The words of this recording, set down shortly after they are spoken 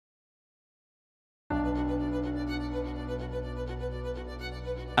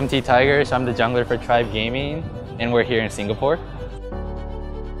I'm T Tiger, so I'm the jungler for Tribe Gaming, and we're here in Singapore.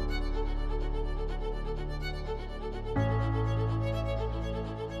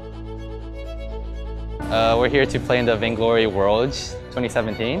 We're here to play in the Vainglory World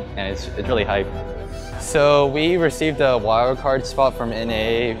 2017, and it's really hype. So we received a wildcard spot from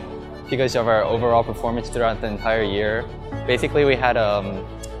NA because of our overall performance throughout the entire year. Basically, we had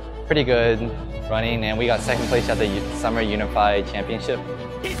pretty good running, and we got second place at the Summer Unified Championship.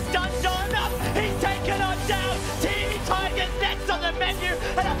 He's stunned on up, he's taken on down. T Tiger's next on the menu,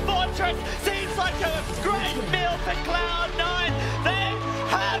 and a fortress seems like a great meal for Cloud9. They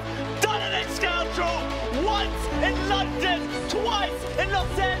have done it in Scoundrel, once in London, twice in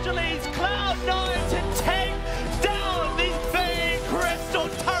Los Angeles. Cloud9 to take down these big crystal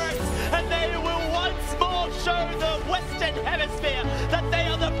turrets, and they will once more show the Western Hemisphere that they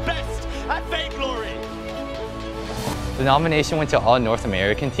are the best at Vainglory. The nomination went to all North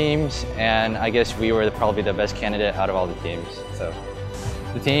American teams, and I guess we were probably the best candidate out of all the teams. So,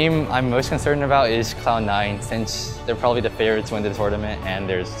 the team I'm most concerned about is Cloud9, since they're probably the favorites to win the tournament, and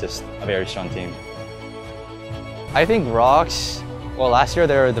there's just a very strong team. I think Rocks, well, last year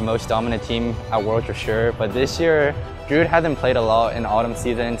they were the most dominant team at Worlds for sure, but this year Druid hasn't played a lot in autumn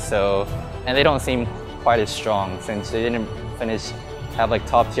season, and they don't seem quite as strong since they didn't have like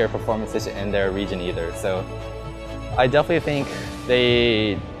top tier performances in their region either. So I definitely think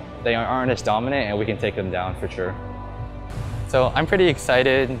they aren't as dominant, and we can take them down for sure. So I'm pretty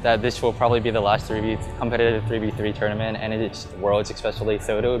excited that this will probably be the last competitive 3v3 tournament, and it's Worlds especially,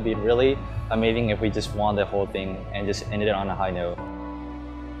 so it would be really amazing if we just won the whole thing and just ended it on a high note.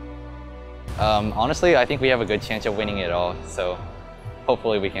 Honestly, I think we have a good chance of winning it all, so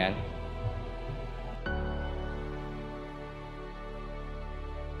hopefully we can.